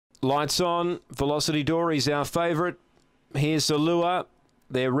Lights on. Velocity Dory's our favourite. Here's the lure.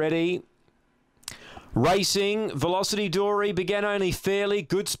 They're ready. Racing, Velocity Dory began only fairly.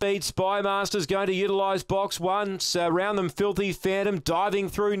 Good speed, Spymaster's going to utilise box one. Around them, Filthy Phantom, diving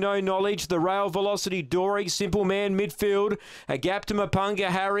through No Knowledge. The rail, Velocity Dory, Simple Man midfield. A gap to Mapunga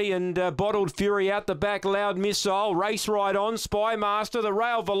Harry and Bottled Fury out the back. Loud Missile, race right on. Spymaster, the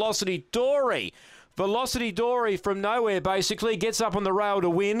rail, Velocity Dory. Velocity Dory from nowhere basically gets up on the rail to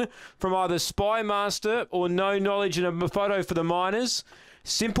win from either Spymaster or No Knowledge, and a photo for the Miners.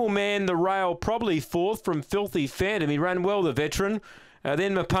 Simple Man, the rail, probably fourth from Filthy Phantom. He ran well, the veteran.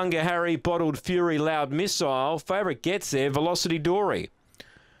 Then Mapunga Harry, Bottled Fury, Loud Missile. Favourite gets there, Velocity Dory.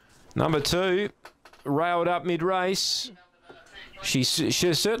 Number 2, railed up mid-race. She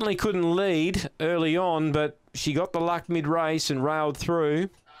certainly couldn't lead early on, but she got the luck mid-race and railed through.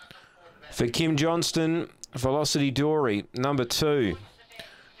 For Kim Johnston, Velocity Dory, number 2.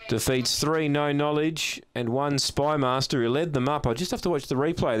 Defeats 3 No Knowledge and 1 Spymaster, who led them up. I just have to watch the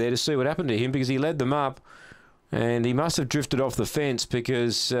replay there to see what happened to him, because he led them up and he must have drifted off the fence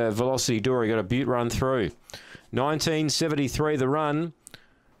because Velocity Dory got a beaut run through. 19.73 the run,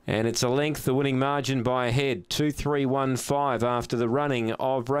 and it's a length, the winning margin by a head. 2.315 after the running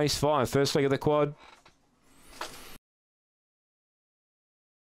of race 5. First leg of the quad.